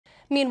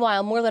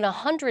Meanwhile, more than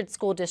 100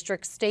 school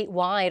districts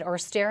statewide are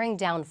staring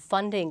down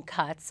funding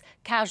cuts,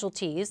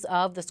 casualties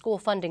of the school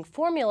funding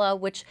formula,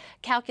 which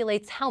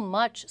calculates how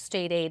much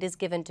state aid is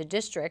given to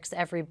districts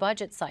every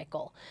budget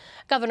cycle.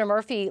 Governor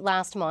Murphy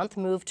last month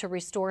moved to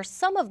restore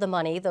some of the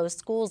money those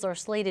schools are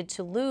slated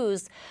to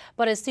lose.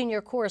 But as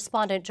senior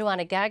correspondent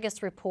Briana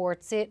Vannozzi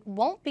reports, it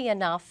won't be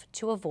enough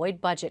to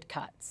avoid budget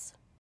cuts.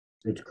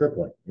 It's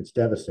crippling. It's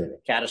devastating.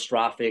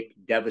 Catastrophic,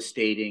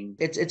 devastating.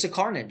 It's a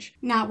carnage.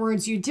 Not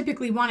words you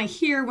typically want to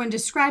hear when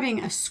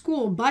describing a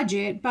school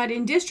budget, but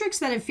in districts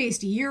that have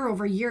faced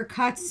year-over-year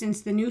cuts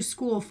since the new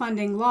school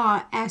funding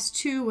law,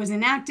 S2, was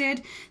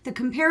enacted, the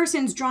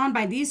comparisons drawn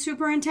by these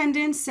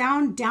superintendents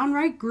sound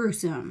downright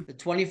gruesome. The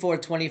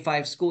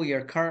 24-25 school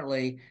year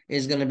currently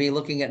is going to be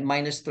looking at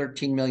minus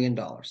 $13 million.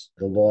 The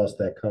loss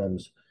that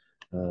comes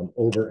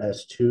over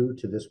S2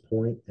 to this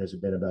point has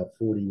been about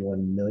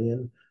 $41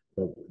 million.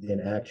 But in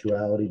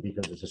actuality,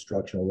 because it's a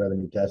structural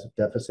revenue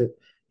deficit,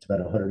 it's about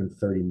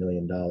 $130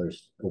 million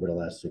over the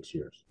last 6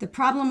 years. The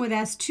problem with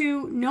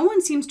S2, no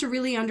one seems to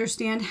really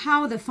understand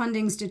how the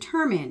funding's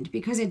determined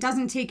because it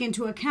doesn't take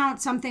into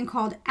account something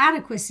called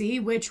adequacy,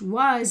 which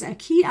was a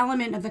key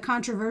element of the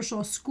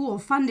controversial school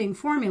funding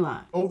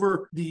formula.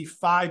 Over the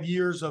 5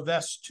 years of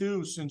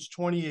S2 since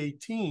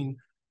 2018,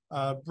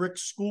 Brick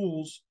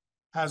Schools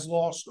has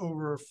lost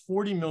over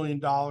 $40 million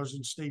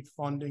in state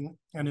funding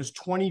and is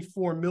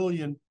 $24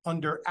 million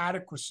under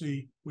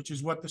adequacy, which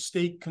is what the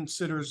state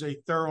considers a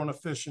thorough and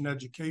efficient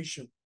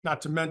education.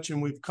 Not to mention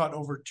we've cut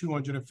over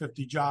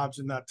 250 jobs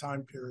in that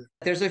time period.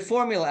 There's a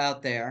formula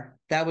out there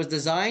that was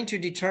designed to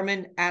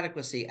determine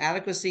adequacy.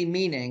 Adequacy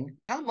meaning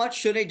how much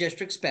should a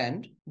district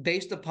spend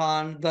based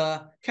upon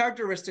the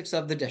characteristics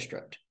of the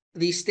district.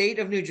 The state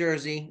of New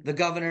Jersey, the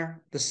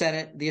governor, the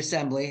Senate, the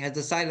Assembly has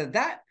decided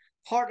that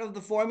part of the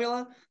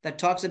formula that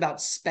talks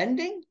about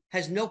spending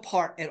has no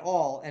part at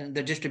all in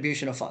the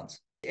distribution of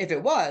funds. If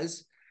it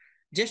was,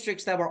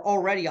 districts that were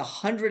already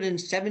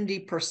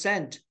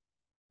 170%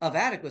 of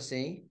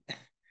adequacy,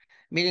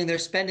 meaning they're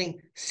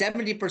spending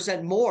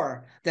 70%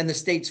 more than the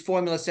state's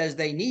formula says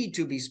they need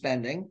to be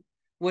spending,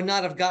 would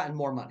not have gotten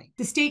more money.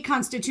 The state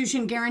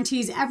constitution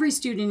guarantees every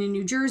student in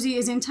New Jersey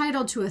is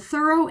entitled to a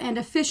thorough and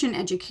efficient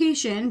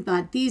education,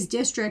 but these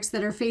districts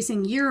that are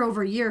facing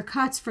year-over-year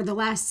cuts for the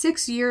last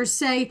 6 years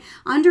say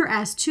under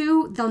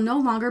S2, they'll no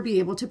longer be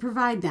able to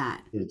provide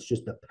that. It's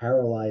just a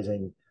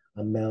paralyzing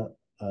amount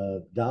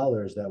of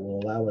dollars that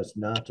will allow us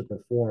not to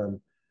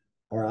perform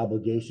our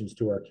obligations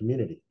to our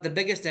community. The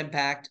biggest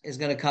impact is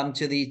going to come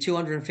to the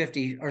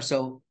 250 or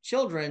so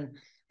children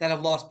that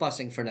have lost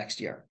busing for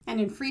next year. And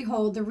in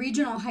Freehold, the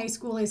regional high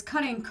school is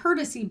cutting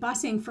courtesy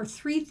busing for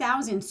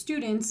 3,000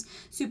 students.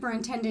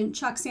 Superintendent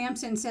Chuck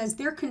Sampson says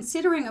they're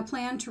considering a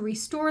plan to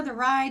restore the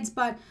rides,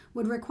 but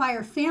would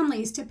require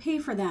families to pay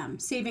for them,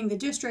 saving the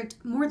district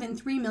more than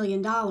 $3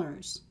 million.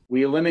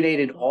 We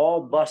eliminated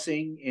all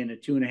busing in a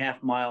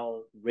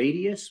 2.5-mile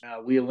radius.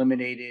 We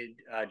eliminated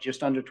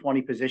just under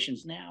 20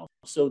 positions now.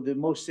 So the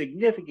most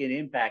significant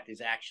impact has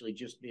actually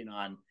just been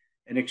on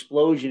an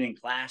explosion in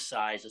class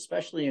size,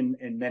 especially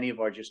in many of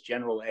our just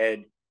general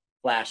ed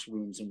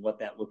classrooms, and what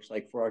that looks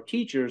like for our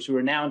teachers who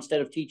are now,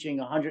 instead of teaching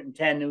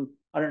 110 to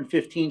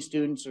 115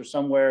 students or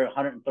somewhere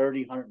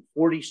 130,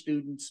 140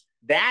 students,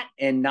 that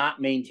and not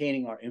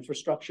maintaining our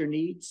infrastructure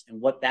needs and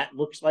what that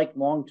looks like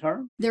long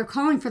term. They're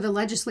calling for the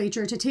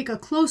legislature to take a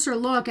closer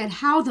look at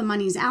how the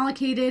money's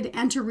allocated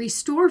and to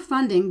restore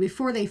funding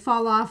before they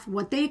fall off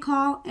what they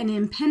call an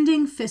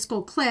impending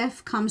fiscal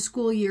cliff come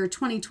school year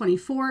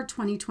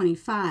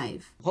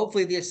 2024-2025.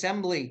 Hopefully the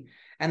Assembly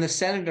and the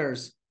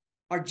senators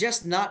are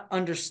just not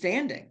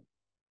understanding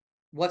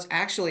what's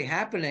actually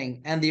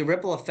happening and the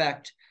ripple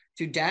effect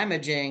to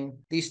damaging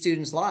these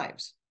students'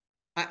 lives.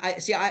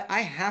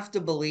 I have to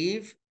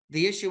believe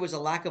the issue is a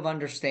lack of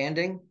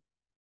understanding,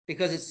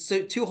 because it's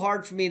too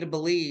hard for me to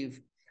believe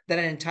that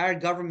an entire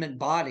government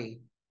body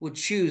would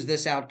choose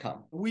this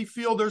outcome. We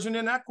feel there's an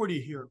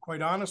inequity here,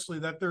 quite honestly,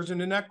 that there's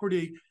an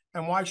inequity,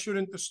 and why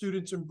shouldn't the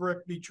students in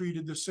Brick be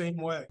treated the same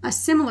way? A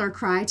similar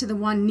cry to the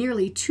one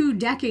nearly 2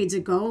 decades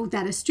ago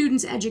that a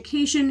student's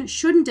education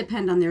shouldn't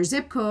depend on their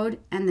zip code,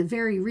 and the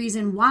very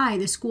reason why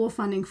the school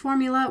funding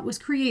formula was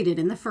created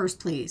in the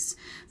first place.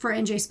 For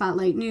NJ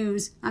Spotlight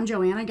News, I'm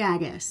Briana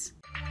Vannozzi.